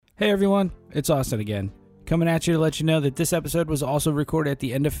Hey everyone, it's Austin again. Coming at you to let you know that this episode was also recorded at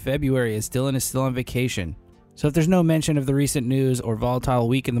the end of February as Dylan is still on vacation. So if there's no mention of the recent news or volatile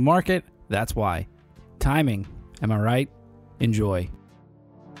week in the market, that's why. Timing, am I right? Enjoy.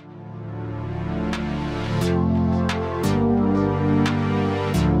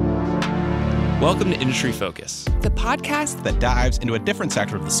 Welcome to Industry Focus, the podcast that dives into a different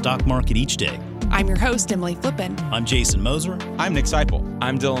sector of the stock market each day. I'm your host, Emily Flippen. I'm Jason Moser. I'm Nick Seipel.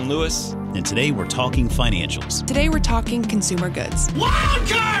 I'm Dylan Lewis. And today we're talking financials. Today we're talking consumer goods.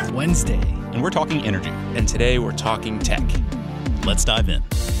 Wildcard Wednesday. And we're talking energy. And today we're talking tech. Let's dive in.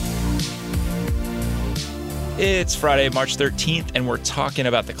 It's Friday, March 13th, and we're talking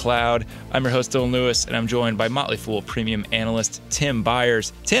about the cloud. I'm your host, Dylan Lewis, and I'm joined by Motley Fool premium analyst Tim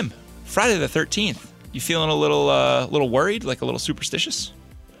Byers. Tim, Friday the 13th. You feeling a little worried, like a little superstitious?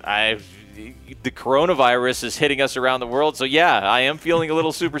 The coronavirus is hitting us around the world, so yeah, I am feeling a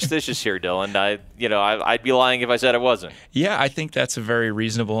little superstitious here, Dylan. I'd be lying if I said I wasn't. Yeah, I think that's a very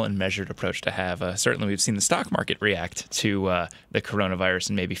reasonable and measured approach to have. Certainly, we've seen the stock market react to the coronavirus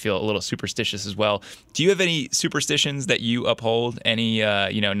and maybe feel a little superstitious as well. Do you have any superstitions that you uphold? Any,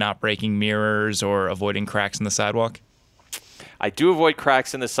 not breaking mirrors or avoiding cracks in the sidewalk? I do avoid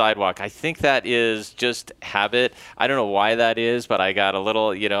cracks in the sidewalk. I think that is just habit. I don't know why that is, but I got a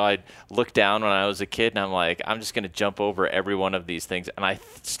little, I looked down when I was a kid, and I'm like, I'm just going to jump over every one of these things. And I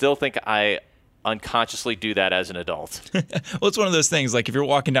still think I unconsciously do that as an adult. Well, it's one of those things, like if you're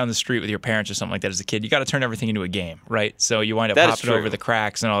walking down the street with your parents or something like that as a kid, you got to turn everything into a game, right? So you wind up hopping over the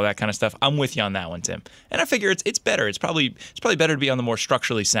cracks and all that kind of stuff. I'm with you on that one, Tim. And I figure it's better. It's probably better to be on the more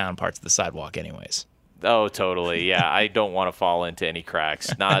structurally sound parts of the sidewalk anyways. Oh, totally. Yeah, I don't want to fall into any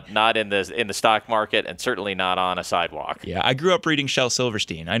cracks. Not in the stock market, and certainly not on a sidewalk. Yeah, I grew up reading Shel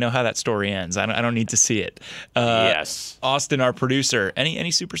Silverstein. I know how that story ends. I don't need to see it. Yes. Austin, our producer, any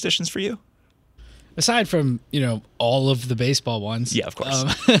superstitions for you? Aside from, all of the baseball ones. Yeah, of course.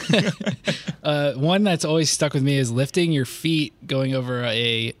 One that's always stuck with me is lifting your feet going over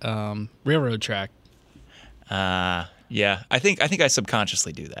a railroad track. Yeah, I think I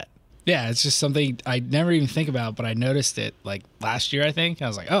subconsciously do that. Yeah, it's just something I never even think about, but I noticed it like last year, I think. I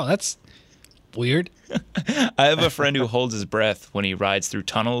was like, oh, that's weird. I have a friend who holds his breath when he rides through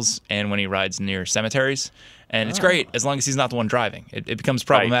tunnels and when he rides near cemeteries. And it's great as long as he's not the one driving. It becomes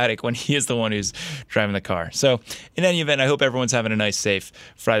problematic when he is the one who's driving the car. So in any event, I hope everyone's having a nice, safe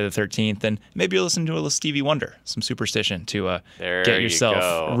Friday the 13th. And maybe you'll listen to a little Stevie Wonder, some superstition to get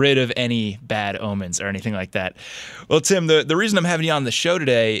yourself rid of any bad omens or anything like that. Well, Tim, the reason I'm having you on the show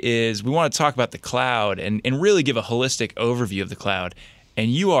today is we want to talk about the cloud and really give a holistic overview of the cloud.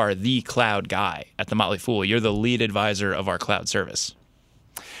 And you are the cloud guy at the Motley Fool. You're the lead advisor of our cloud service.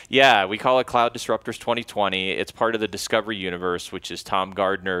 Yeah, we call it Cloud Disruptors 2020. It's part of the Discovery universe, which is Tom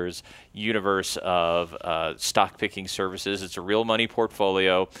Gardner's universe of stock picking services. It's a real money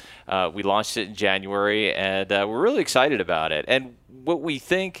portfolio. We launched it in January, and we're really excited about it. And what we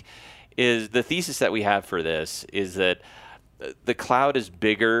think is the thesis that we have for this is that the cloud is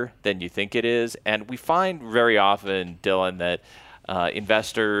bigger than you think it is. And we find very often, Dylan, that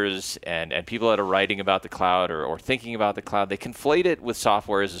investors and people that are writing about the cloud or thinking about the cloud, they conflate it with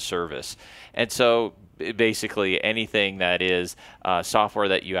software as a service. And so basically anything that is software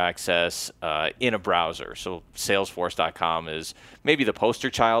that you access in a browser. So Salesforce.com is maybe the poster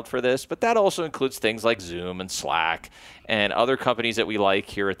child for this, but that also includes things like Zoom and Slack and other companies that we like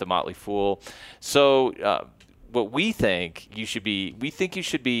here at the Motley Fool. So what we think you should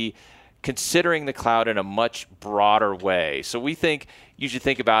be considering the cloud in a much broader way. So we think you should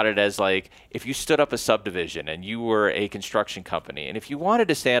think about it as like if you stood up a subdivision and you were a construction company, and if you wanted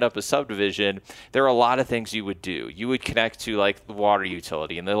to stand up a subdivision, there are a lot of things you would do. You would connect to like the water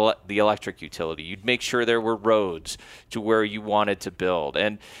utility and the electric utility. You'd make sure there were roads to where you wanted to build.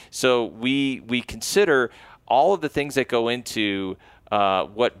 And so we consider all of the things that go into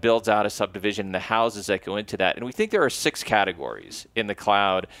what builds out a subdivision and the houses that go into that. And we think there are 6 categories in the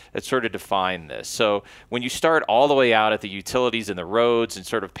cloud that sort of define this. So when you start all the way out at the utilities and the roads and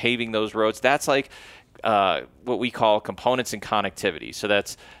sort of paving those roads, that's like what we call components and connectivity. So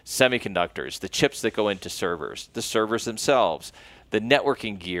that's semiconductors, the chips that go into servers, the servers themselves, the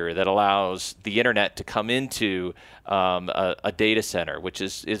networking gear that allows the internet to come into a data center, which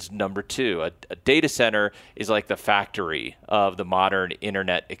is number 2. A data center is like the factory of the modern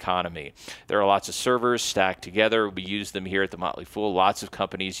internet economy. There are lots of servers stacked together. We use them here at the Motley Fool. Lots of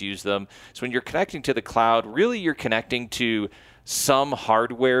companies use them. So when you're connecting to the cloud, really you're connecting to some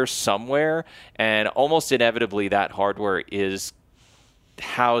hardware somewhere, and almost inevitably that hardware is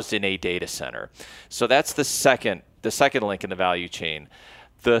housed in a data center. So that's the second link in the value chain.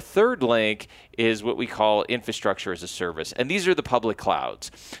 The third link is what we call infrastructure as a service. And these are the public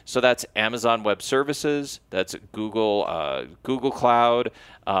clouds. So that's Amazon Web Services, that's Google Cloud,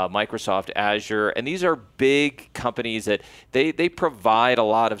 Microsoft Azure. And these are big companies that they provide a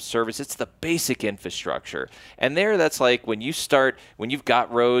lot of service. It's the basic infrastructure. And that's like when you've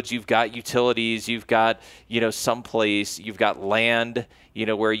got roads, you've got utilities, you've got, someplace, you've got land,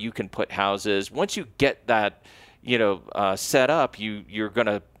 where you can put houses. Once you get that, set up, you're going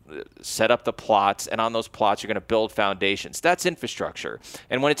to set up the plots, and on those plots, you're going to build foundations. That's infrastructure.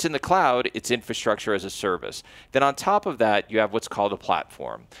 And when it's in the cloud, it's infrastructure as a service. Then on top of that, you have what's called a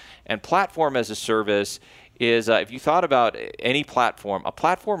platform. And platform as a service is, if you thought about any platform, a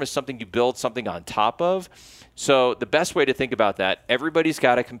platform is something you build something on top of. So the best way to think about that, everybody's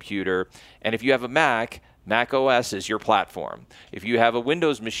got a computer, and if you have a Mac OS is your platform. If you have a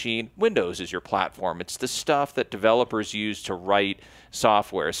Windows machine, Windows is your platform. It's the stuff that developers use to write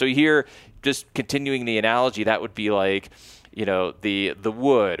software. So here, just continuing the analogy, that would be like, the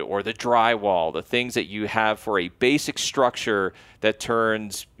wood or the drywall, the things that you have for a basic structure that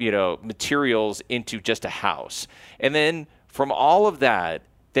turns, materials into just a house. And then from all of that,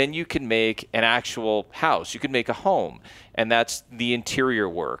 then you can make an actual house. You can make a home, and that's the interior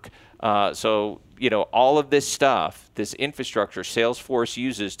work. All of this stuff, this infrastructure Salesforce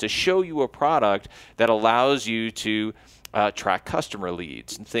uses to show you a product that allows you to track customer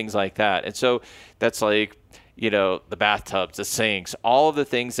leads and things like that. And so that's like, the bathtubs, the sinks, all of the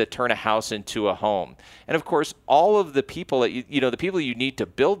things that turn a house into a home. And of course, all of the people that the people you need to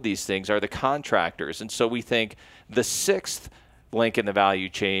build these things are the contractors. And so we think the sixth link in the value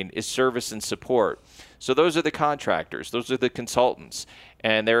chain is service and support. So those are the contractors, those are the consultants,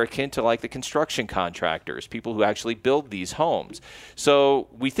 and they're akin to like the construction contractors, people who actually build these homes. So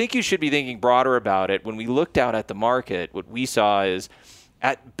we think you should be thinking broader about it. When we looked out at the market, what we saw is,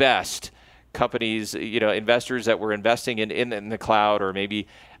 at best, companies, investors that were investing in the cloud, or maybe,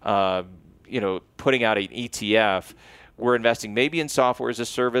 putting out an ETF, we're investing maybe in software as a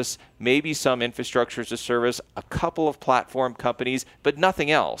service, maybe some infrastructure as a service, a couple of platform companies, but nothing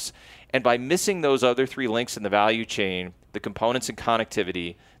else. And by missing those other three links in the value chain, the components and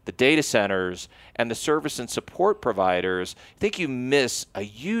connectivity, the data centers, and the service and support providers, I think you miss a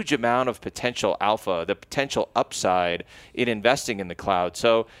huge amount of potential alpha, the potential upside in investing in the cloud.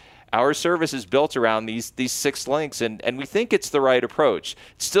 So our service is built around these six links, and we think it's the right approach.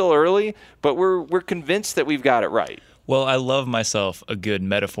 It's still early, but we're convinced that we've got it right. Well, I love myself a good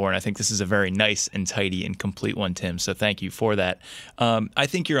metaphor, and I think this is a very nice and tidy and complete one, Tim, so thank you for that. I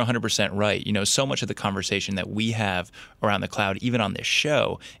think you're 100% right. So much of the conversation that we have around the cloud, even on this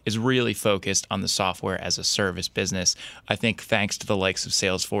show, is really focused on the software as a service business. I think thanks to the likes of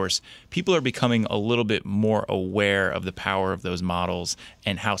Salesforce, people are becoming a little bit more aware of the power of those models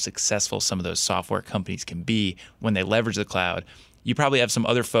and how successful some of those software companies can be when they leverage the cloud. You probably have some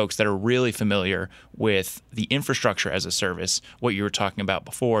other folks that are really familiar with the infrastructure as a service, what you were talking about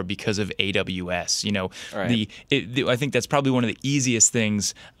before, because of AWS. Right. I think that's probably one of the easiest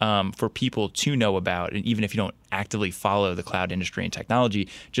things for people to know about, and even if you don't actively follow the cloud industry and technology,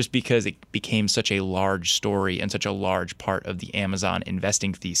 just because it became such a large story and such a large part of the Amazon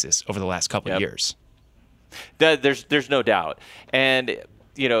investing thesis over the last couple of years. There's no doubt. And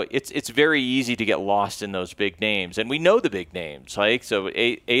it's very easy to get lost in those big names, and we know the big names, like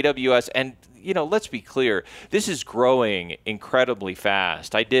AWS. And let's be clear, this is growing incredibly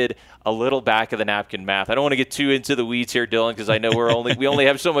fast. I did a little back of the napkin math. I don't want to get too into the weeds here, Dylan, because I know we only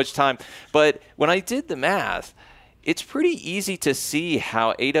have so much time. But when I did the math, it's pretty easy to see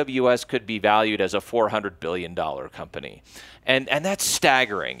how AWS could be valued as a $400 billion company. And that's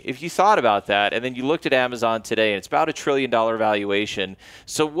staggering. If you thought about that, and then you looked at Amazon today, and it's about $1 trillion valuation.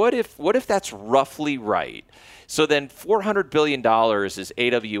 So what if that's roughly right? So then $400 billion is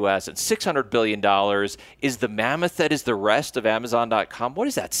AWS, and $600 billion is the mammoth that is the rest of Amazon.com. What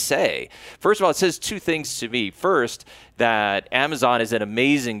does that say? First of all, it says two things to me. First, that Amazon is an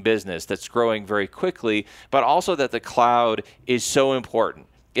amazing business that's growing very quickly, but also that the cloud is so important.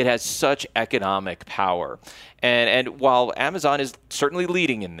 It has such economic power. And while Amazon is certainly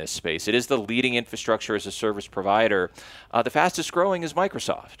leading in this space, it is the leading infrastructure as a service provider, the fastest growing is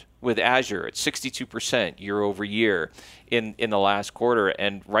Microsoft with Azure at 62% year over year in the last quarter.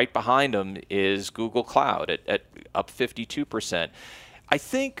 And right behind them is Google Cloud at up 52%. I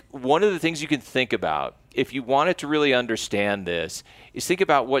think one of the things you can think about if you wanted to really understand this is think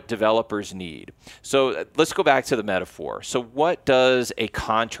about what developers need. So let's go back to the metaphor. So what does a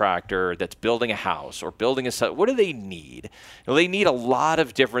contractor that's building a house or building what do they need? Well, they need a lot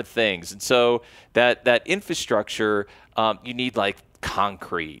of different things. And so that infrastructure, you need like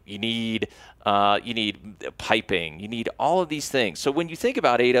concrete, you need piping, you need all of these things. So when you think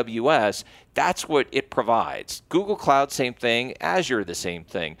about AWS, that's what it provides. Google Cloud, same thing. Azure, the same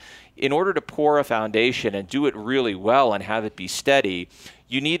thing. In order to pour a foundation and do it really well and have it be steady,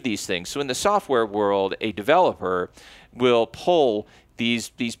 you need these things. So in the software world, a developer will pull these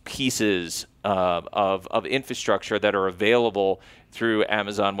pieces of infrastructure that are available through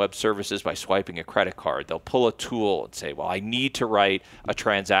Amazon Web Services by swiping a credit card. They'll pull a tool and say, well, I need to write a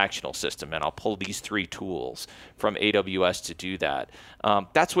transactional system, and I'll pull these 3 tools from AWS to do that.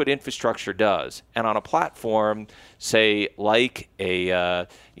 That's what infrastructure does. And on a platform, say, like a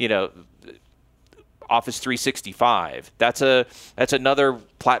Office 365. That's another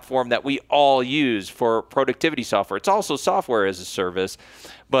platform that we all use for productivity software. It's also software as a service,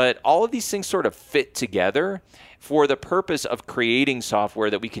 but all of these things sort of fit together for the purpose of creating software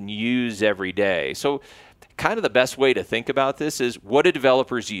that we can use every day. So kind of the best way to think about this is, what do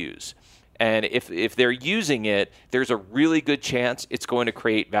developers use? And if they're using it, there's a really good chance it's going to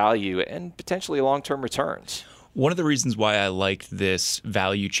create value and potentially long-term returns. One of the reasons why I liked this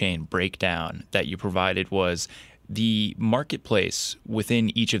value chain breakdown that you provided was the marketplace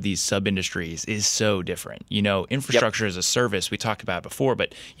within each of these sub-industries is so different. Infrastructure as a service we talked about before,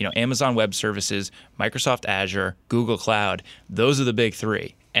 but Amazon Web Services, Microsoft Azure, Google Cloud, those are the big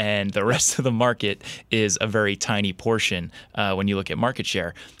 3. And the rest of the market is a very tiny portion when you look at market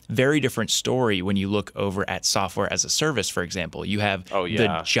share. Very different story when you look over at software as a service, for example. You have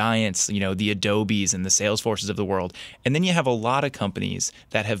the giants, the Adobes and the Salesforces of the world. And then you have a lot of companies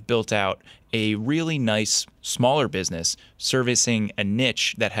that have built out a really nice, smaller business servicing a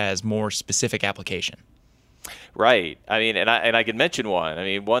niche that has more specific application. Right. I mean, and I can mention one. I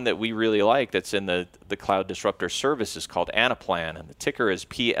mean, one that we really like that's in the Cloud Disruptor service is called Anaplan, and the ticker is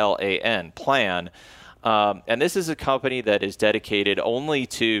PLAN, Plan. And this is a company that is dedicated only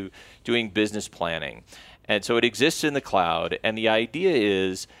to doing business planning. And so it exists in the cloud, and the idea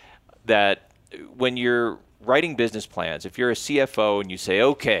is that when you're writing business plans, if you're a CFO and you say,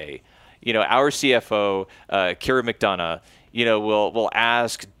 okay, our CFO, Kira McDonough, will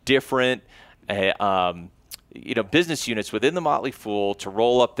ask different business units within the Motley Fool to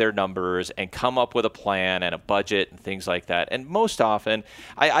roll up their numbers and come up with a plan and a budget and things like that. And most often,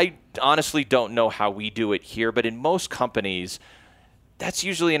 I honestly don't know how we do it here, but in most companies, that's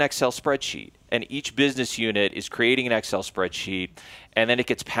usually an Excel spreadsheet. And each business unit is creating an Excel spreadsheet, and then it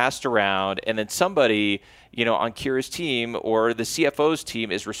gets passed around, and then somebody on Kira's team or the CFO's team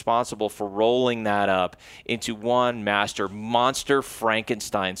is responsible for rolling that up into one monster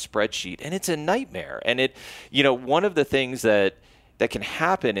Frankenstein spreadsheet. And it's a nightmare. And one of the things that can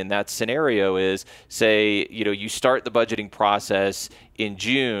happen in that scenario is, say, you start the budgeting process in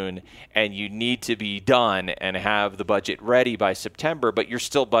June and you need to be done and have the budget ready by September, but you're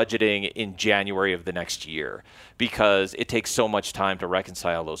still budgeting in January of the next year because it takes so much time to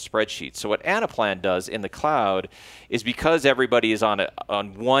reconcile those spreadsheets. So what Anaplan does in the cloud is, because everybody is on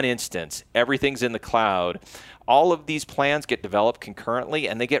one instance, everything's in the cloud, all of these plans get developed concurrently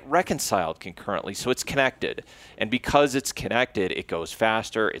and they get reconciled concurrently. So it's connected. And because it's connected, it goes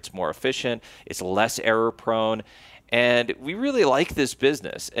faster, it's more efficient, it's less error prone. And we really like this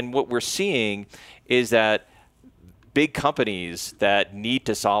business. And what we're seeing is that big companies that need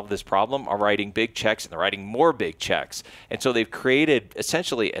to solve this problem are writing big checks, and they're writing more big checks. And so they've created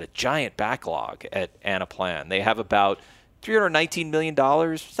essentially a giant backlog at Anaplan. They have about $319 million.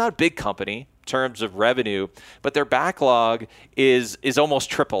 It's not a big company in terms of revenue, but their backlog is almost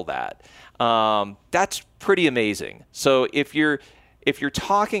triple that. That's pretty amazing. So if you're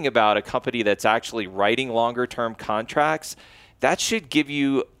talking about a company that's actually writing longer term contracts, that should give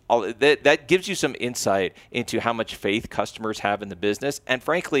you that gives you some insight into how much faith customers have in the business. And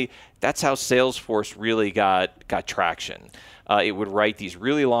frankly, that's how Salesforce really got traction. It would write these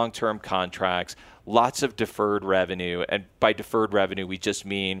really long-term contracts, lots of deferred revenue. And by deferred revenue, we just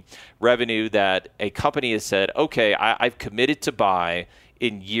mean revenue that a company has said, okay, I've committed to buy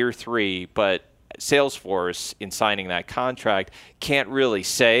in year 3, but Salesforce, in signing that contract, can't really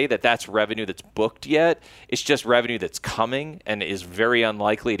say that that's revenue that's booked yet. It's just revenue that's coming and is very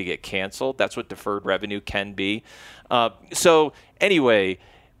unlikely to get canceled. That's what deferred revenue can be. So anyway,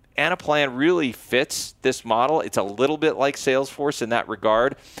 Anaplan really fits this model. It's a little bit like Salesforce in that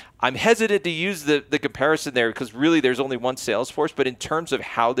regard. I'm hesitant to use the comparison there because really there's only one sales force, but in terms of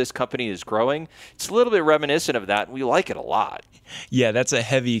how this company is growing, it's a little bit reminiscent of that, and we like it a lot. Yeah, that's a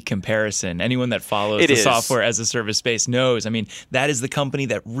heavy comparison. Anyone that follows the software as a service space knows. I mean, that is the company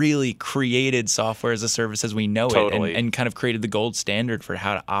that really created software as a service as we know it, and kind of created the gold standard for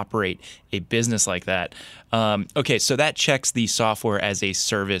how to operate a business like that. Okay, so that checks the software as a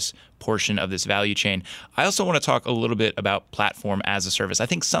service portion of this value chain. I also want to talk a little bit about platform as a service. I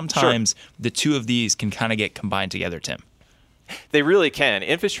think sometimes the two of these can kind of get combined together, Tim. They really can.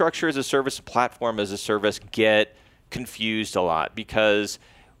 Infrastructure as a service and platform as a service get confused a lot because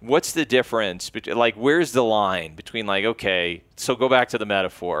what's the difference? Like, where's the line between, like, okay, so go back to the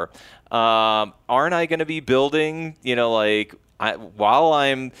metaphor. Aren't I going to be building, while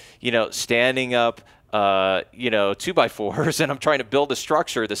I'm, standing up 2x4s and I'm trying to build a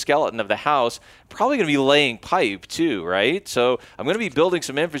structure, the skeleton of the house, probably going to be laying pipe too, right? So I'm going to be building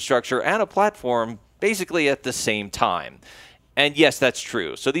some infrastructure and a platform basically at the same time. And yes, that's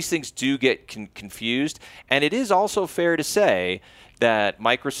true. So these things do get confused. And it is also fair to say that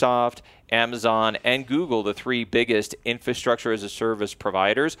Microsoft, Amazon, and Google, the three biggest infrastructure as a service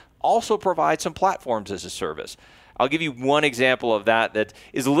providers, also provide some platforms as a service. I'll give you one example of that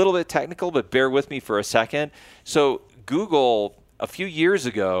is a little bit technical, but bear with me for a second. So Google, a few years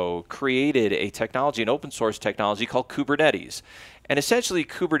ago, created a technology, an open source technology called Kubernetes. And essentially,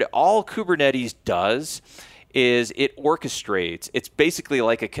 all Kubernetes does is it orchestrates. It's basically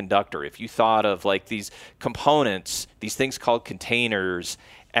like a conductor. If you thought of like these components, these things called containers,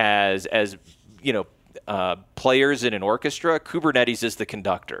 as players in an orchestra, Kubernetes is the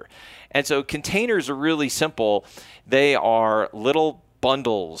conductor. And so containers are really simple. They are little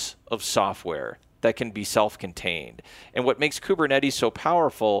bundles of software that can be self-contained. And what makes Kubernetes so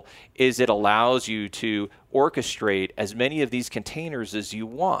powerful is it allows you to orchestrate as many of these containers as you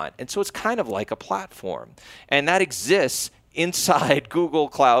want. And so it's kind of like a platform. And that exists inside Google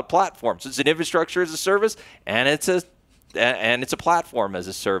Cloud Platforms. It's an infrastructure as a service, and it's a platform as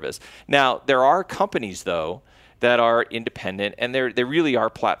a service. Now, there are companies, though, that are independent, and they really are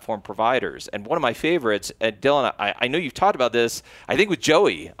platform providers. And one of my favorites, Dylan, I know you've talked about this, I think with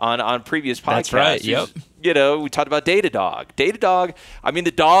Joey on previous podcasts. That's right, yep. We talked about Datadog. Datadog, I mean, the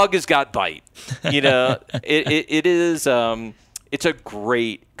dog has got bite. It is... It's a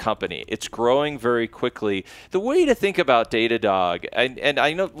great company. It's growing very quickly. The way to think about Datadog, and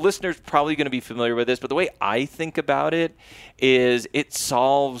I know listeners are probably going to be familiar with this, but the way I think about it is it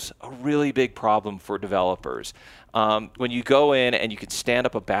solves a really big problem for developers. When you go in and you can stand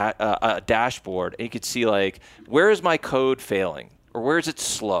up a dashboard and you can see, like, where is my code failing or where is it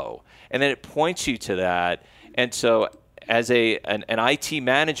slow? And then it points you to that. And so as an IT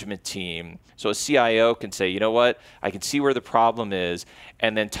management team, so a CIO can say, you know what, I can see where the problem is,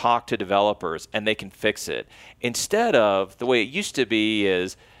 and then talk to developers, and they can fix it. Instead of the way it used to be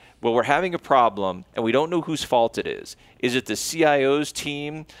is, well, we're having a problem, and we don't know whose fault it is. Is it the CIO's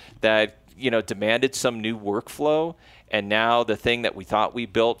team that demanded some new workflow, and now the thing that we thought we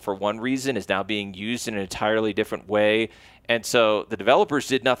built for one reason is now being used in an entirely different way? And so the developers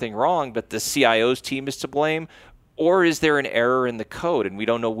did nothing wrong, but the CIO's team is to blame? Or is there an error in the code and we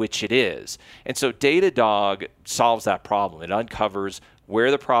don't know which it is? And so Datadog solves that problem. It uncovers where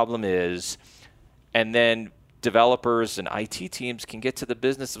the problem is, and then developers and IT teams can get to the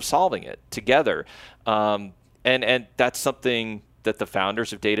business of solving it together. And that's something that the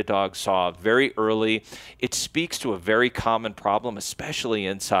founders of Datadog saw very early. It speaks to a very common problem, especially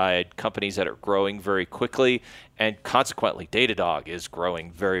inside companies that are growing very quickly, and consequently, Datadog is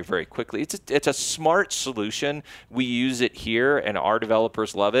growing very, very quickly. It's a smart solution. We use it here, and our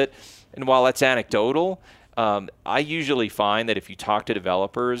developers love it. And while that's anecdotal, I usually find that if you talk to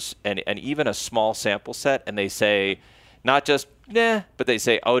developers and even a small sample set, and they say, not just, nah, but they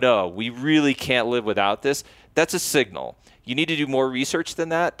say, oh no, we really can't live without this, that's a signal. You need to do more research than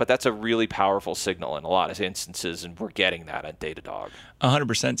that, but that's a really powerful signal in a lot of instances, and we're getting that at Datadog.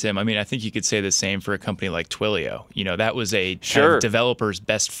 100%, Tim. I mean, I think you could say the same for a company like Twilio. That was a kind of developer's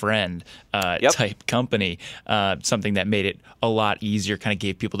best friend type company, something that made it a lot easier, kind of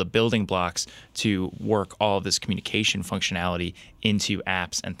gave people the building blocks to work all of this communication functionality into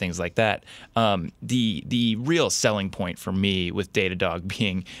apps and things like that. The real selling point for me with Datadog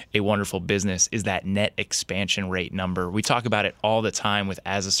being a wonderful business is that net expansion rate number. We talk about it all the time with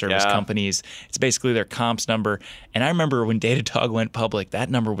as-a-service companies. It's basically their comps number. And I remember when Datadog went public, that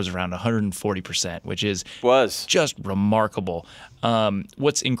number was around 140%, which is just remarkable.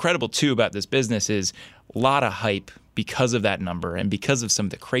 What's incredible, too, about this business is a lot of hype because of that number and because of some of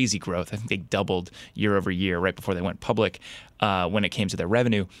the crazy growth. I think they doubled year over year right before they went public when it came to their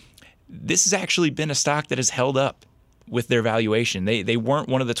revenue. this has actually been a stock that has held up with their valuation. They weren't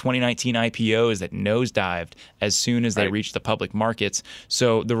one of the 2019 IPOs that nosedived as soon as they reached the public markets.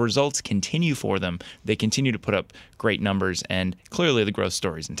 So the results continue for them. They continue to put up great numbers, and clearly the growth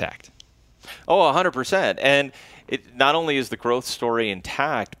story is intact. Oh, 100%. And it not only is the growth story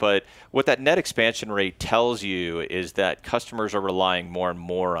intact, but what that net expansion rate tells you is that customers are relying more and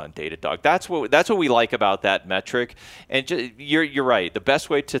more on Datadog. That's what we like about that metric. And you're right. The best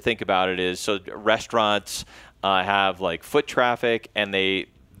way to think about it is, so restaurants have like foot traffic, and they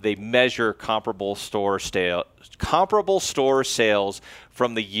measure comparable store sales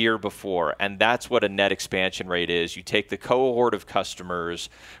from the year before, and that's what a net expansion rate is. You take the cohort of customers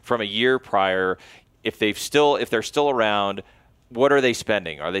from a year prior. If they're still around, what are they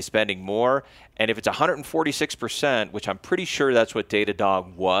spending? Are they spending more? And if it's 146%, which I'm pretty sure that's what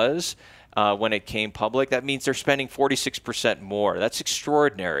Datadog was when it came public, that means they're spending 46% more. That's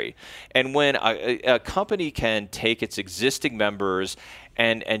extraordinary. And when a company can take its existing members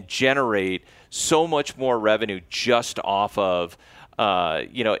and generate so much more revenue just off of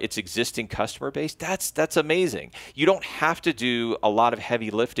its existing customer base, that's amazing. You don't have to do a lot of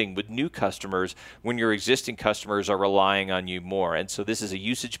heavy lifting with new customers when your existing customers are relying on you more. And so this is a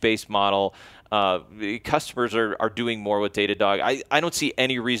usage-based model. Customers are doing more with Datadog. I don't see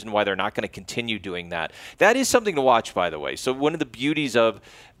any reason why they're not going to continue doing that. That is something to watch, by the way. So one of the beauties of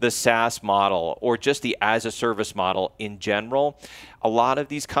the SaaS model, or just the as-a-service model in general, a lot of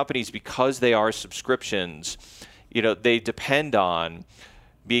these companies, because they are subscriptions, they depend on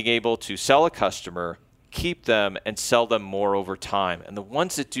being able to sell a customer, keep them, and sell them more over time. And the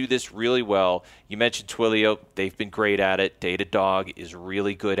ones that do this really well, you mentioned Twilio, they've been great at it. Datadog is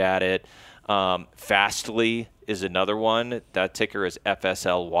really good at it. Fastly is another one. That ticker is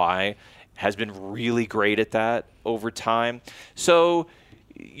FSLY. Has been really great at that over time. So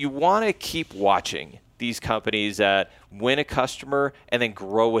you want to keep watching these companies that win a customer and then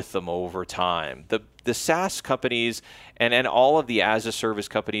grow with them over time. The SaaS companies and all of the as-a-service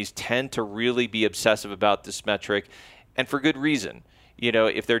companies tend to really be obsessive about this metric, and for good reason.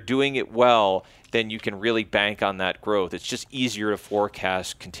 If they're doing it well, then you can really bank on that growth. It's just easier to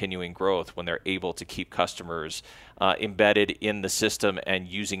forecast continuing growth when they're able to keep customers embedded in the system and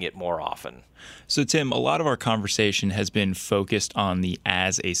using it more often. So, Tim, a lot of our conversation has been focused on the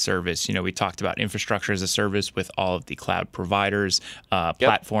as a service. We talked about infrastructure as a service with all of the cloud providers,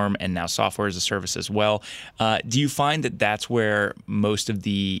 platform, and now software as a service as well. Do you find that that's where most of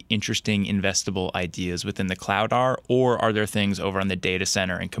the interesting investable ideas within the cloud are, or are there things over on the data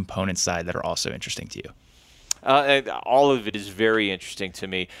center and component side that are also interesting to you? All of it is very interesting to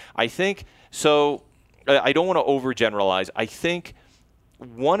me. I think so. I don't want to overgeneralize. I think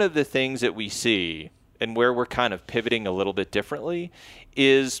one of the things that we see, and where we're kind of pivoting a little bit differently,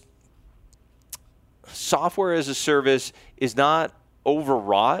 is software as a service is not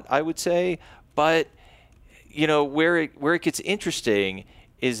overwrought, I would say, but where it gets interesting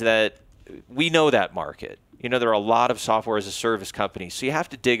is that we know that market. There are a lot of software as a service companies, so you have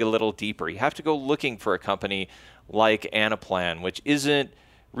to dig a little deeper. You have to go looking for a company like Anaplan, which isn't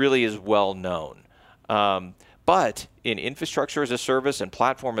really as well known. But in infrastructure as a service and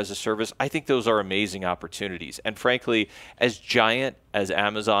platform as a service, I think those are amazing opportunities. And frankly, as giant as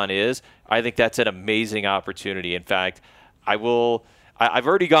Amazon is, I think that's an amazing opportunity. In fact, I've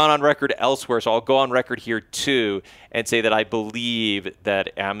already gone on record elsewhere, so I'll go on record here too and say that I believe that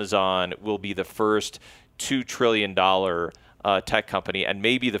Amazon will be the first $2 trillion tech company, and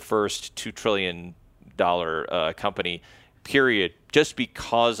maybe the first $2 trillion company, period, just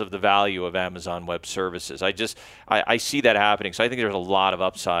because of the value of Amazon Web Services. I see that happening. So I think there's a lot of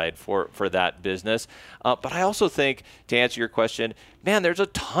upside for that business. But I also think, to answer your question, man, there's a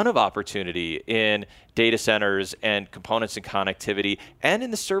ton of opportunity in data centers and components and connectivity, and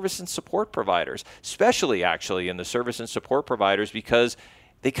in the service and support providers, especially actually in the service and support providers, because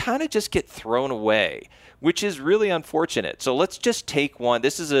they kind of just get thrown away, which is really unfortunate. So let's just take one.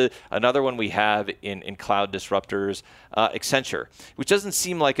 This is another one we have in cloud disruptors, Accenture, which doesn't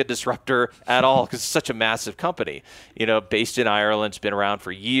seem like a disruptor at all because it's such a massive company. Based in Ireland, it's been around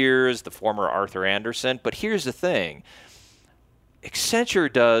for years, the former Arthur Andersen. But here's the thing.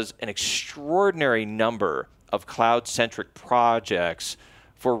 Accenture does an extraordinary number of cloud-centric projects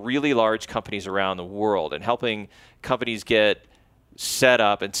for really large companies around the world, and helping companies get set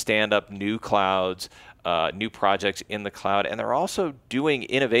up and stand up new clouds, new projects in the cloud. And they're also doing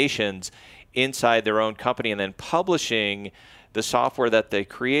innovations inside their own company and then publishing the software that they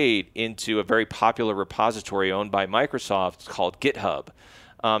create into a very popular repository owned by Microsoft called GitHub.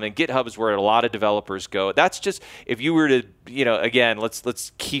 And GitHub is where a lot of developers go. That's just, if you were to, again,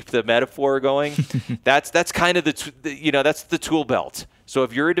 let's keep the metaphor going. that's kind of that's the tool belt. So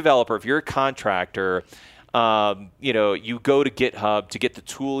if you're a developer, if you're a contractor, you go to GitHub to get the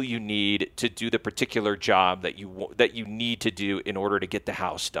tool you need to do the particular job that you need to do in order to get the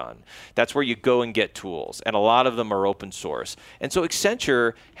house done. That's where you go and get tools, and a lot of them are open source. And so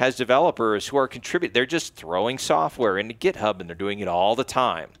Accenture has developers who are contributing. They're just throwing software into GitHub, and they're doing it all the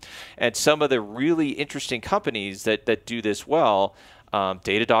time. And some of the really interesting companies that do this well,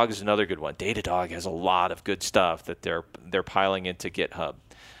 Datadog is another good one. Datadog has a lot of good stuff that they're piling into GitHub.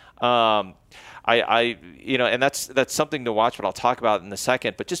 And that's something to watch, but I'll talk about it in a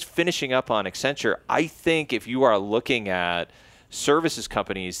second. But just finishing up on Accenture, I think if you are looking at services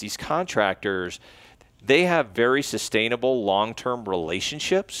companies, these contractors, they have very sustainable long-term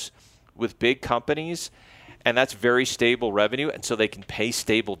relationships with big companies, and that's very stable revenue, and so they can pay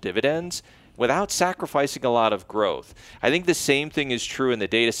stable dividends without sacrificing a lot of growth. I think the same thing is true in the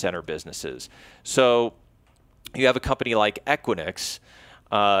data center businesses. So you have a company like Equinix,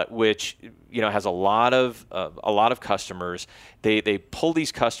 which has a lot of customers. They pull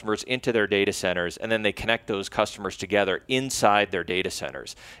these customers into their data centers, and then they connect those customers together inside their data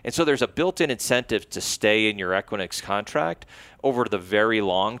centers. And so there's a built-in incentive to stay in your Equinix contract over the very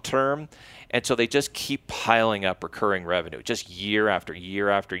long term. And so they just keep piling up recurring revenue, just year after year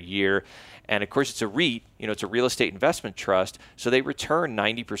after year. And of course, it's a REIT, it's a real estate investment trust, so they return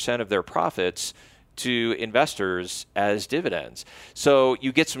 90% of their profits to investors as dividends. So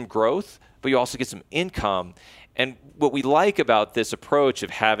you get some growth, but you also get some income. And what we like about this approach of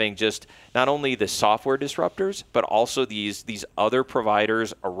having just not only the software disruptors, but also these other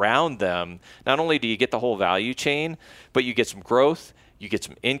providers around them, not only do you get the whole value chain, but you get some growth, you get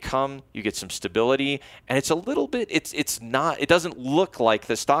some income, you get some stability, and it's a little bit, it doesn't look like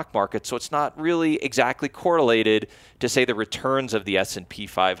the stock market, so it's not really exactly correlated to, say, the returns of the S&P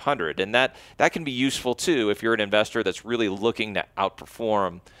 500. And that can be useful, too, if you're an investor that's really looking to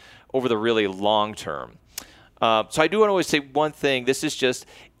outperform over the really long term. So I do want to always say one thing. This is just,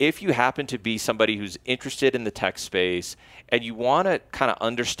 if you happen to be somebody who's interested in the tech space and you want to kind of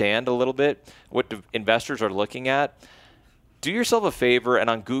understand a little bit what the investors are looking at, do yourself a favor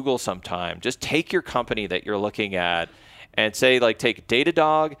and on Google sometime, just take your company that you're looking at and say, take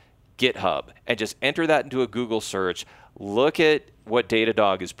Datadog, GitHub, and just enter that into a Google search. Look at what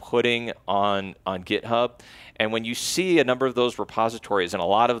Datadog is putting on GitHub. And when you see a number of those repositories, and a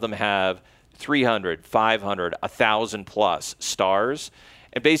lot of them have 300, 500, 1,000 plus stars,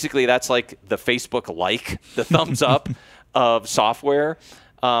 and basically that's like the Facebook the thumbs up of software.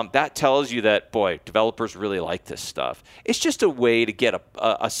 That tells you that, boy, developers really like this stuff. It's just a way to get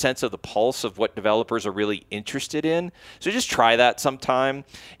a sense of the pulse of what developers are really interested in. So just try that sometime.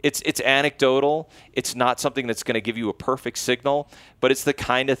 It's anecdotal. It's not something that's going to give you a perfect signal, but it's the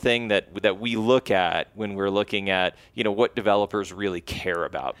kind of thing that we look at when we're looking at what developers really care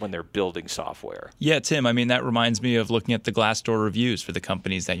about when they're building software. Yeah, Tim, that reminds me of looking at the Glassdoor reviews for the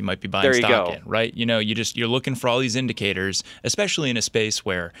companies that you might be buying stock in, right? You're looking for all these indicators, especially in a space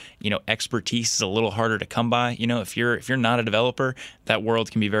where expertise is a little harder to come by. If you're not a developer, that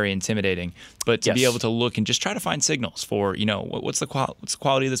world can be very intimidating. But to be able to look and just try to find signals for what's the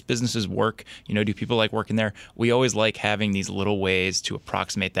quality of this business's work. Do people like working there? We always like having these little ways to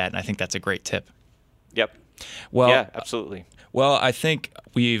approximate that, and I think that's a great tip. Yep. Well, yeah, absolutely. Well, I think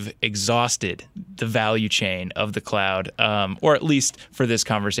we've exhausted the value chain of the cloud, or at least for this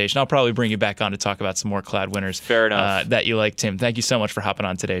conversation. I'll probably bring you back on to talk about some more cloud winners. Fair enough. That you like, Tim. Thank you so much for hopping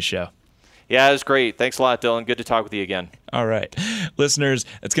on today's show. Yeah, it was great. Thanks a lot, Dylan. Good to talk with you again. All right. Listeners,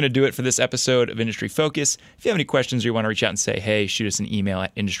 that's going to do it for this episode of Industry Focus. If you have any questions or you want to reach out and say, hey, shoot us an email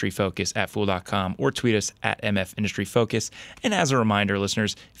at industryfocus@fool.com or tweet us at MFIndustryFocus. And as a reminder,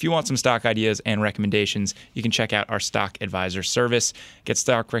 listeners, if you want some stock ideas and recommendations, you can check out our Stock Advisor service. Get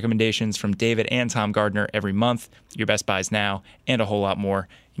stock recommendations from David and Tom Gardner every month, your best buys now, and a whole lot more.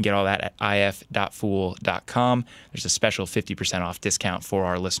 You can get all that at if.fool.com. There's a special 50% off discount for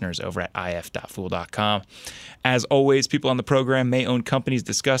our listeners over at if.fool.com. As always, people on the program may own companies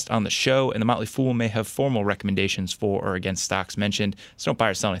discussed on the show, and the Motley Fool may have formal recommendations for or against stocks mentioned, so don't buy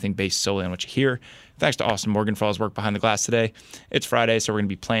or sell anything based solely on what you hear. Thanks to Austin Morgan for all his work behind the glass today. It's Friday, so we're going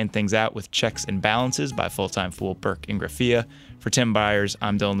to be playing things out with Checks and Balances by full-time Fool Burke and Graffia. For Tim Byers,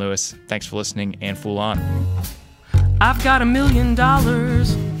 I'm Dylan Lewis. Thanks for listening, and Fool on. I've got $1 million.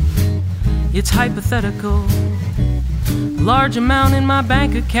 It's hypothetical. Large amount in my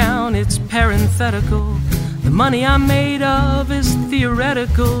bank account. It's parenthetical. The money I'm made of is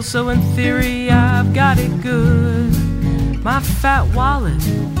theoretical. So in theory, I've got it good. My fat wallet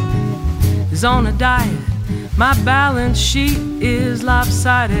is on a diet. My balance sheet is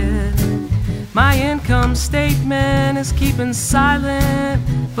lopsided. My income statement is keeping silent.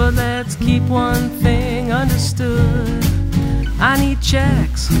 But let's keep one thing understood. I need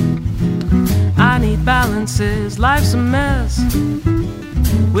checks, I need balances. Life's a mess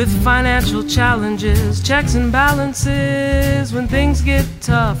with financial challenges. Checks and balances. When things get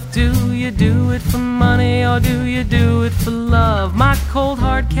tough, do you do it for money or do you do it for love? My cold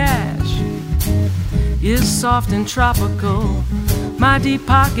hard cash is soft and tropical. My deep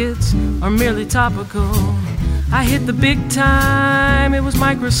pockets are merely topical. I hit the big time, it was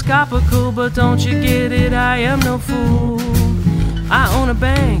microscopical. But don't you get it, I am no fool. I own a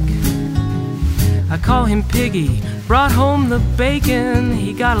bank, I call him Piggy. Brought home the bacon,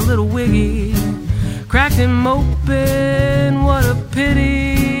 he got a little wiggy. Cracked him open, what a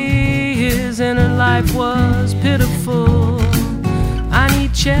pity. His inner life was pitiful. I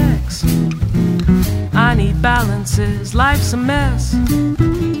need checks, I need balances. Life's a mess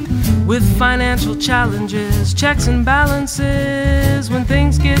with financial challenges. Checks and balances. When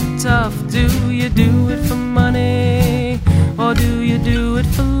things get tough, do you do it for money or do you do it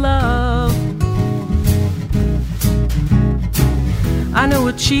for love? I know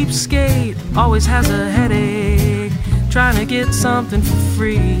a cheapskate always has a headache trying to get something for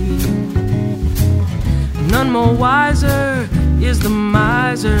free. None more wiser is the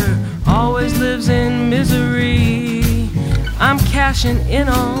miser, always lives in misery. I'm cashing in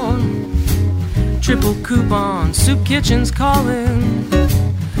on triple coupons. Soup Kitchen's calling,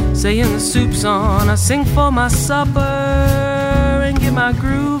 saying the soup's on. I sing for my supper and get my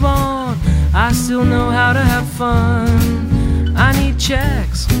groove on. I still know how to have fun. I need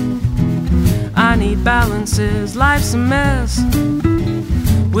checks, I need balances. Life's a mess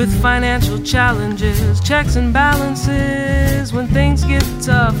with financial challenges. Checks and balances. When things get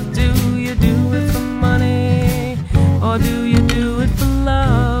tough, do you do it for money or do you do it for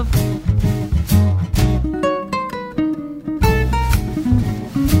love?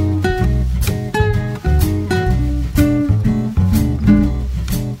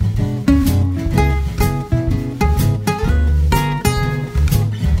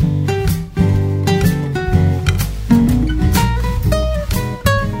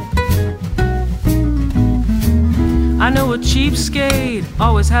 I know a cheapskate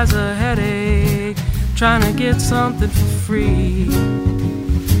always has a headache trying to get something for free.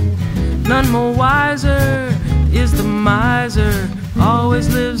 None more wiser is the miser, always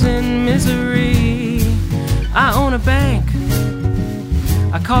lives in misery. I own a bank,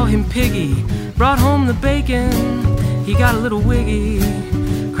 I call him Piggy. Brought home the bacon, he got a little wiggy.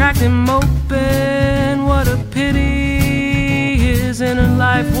 Cracked him open, what a pity. His inner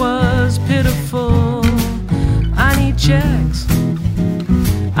life was pitiful. I need checks,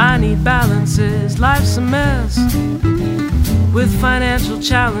 I need balances. Life's a mess with financial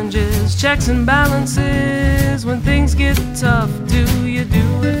challenges. Checks and balances. When things get tough, do you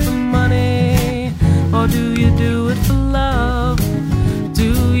do it for money or do you do it for love?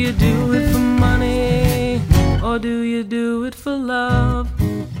 Do you do it for money or do you do it for love?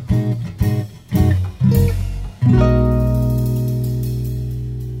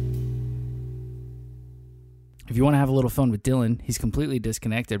 If you want to have a little fun with Dylan, he's completely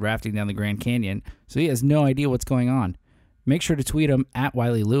disconnected rafting down the Grand Canyon, so he has no idea what's going on. Make sure to tweet him at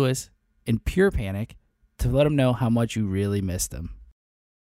Wiley Lewis in pure panic to let him know how much you really missed him.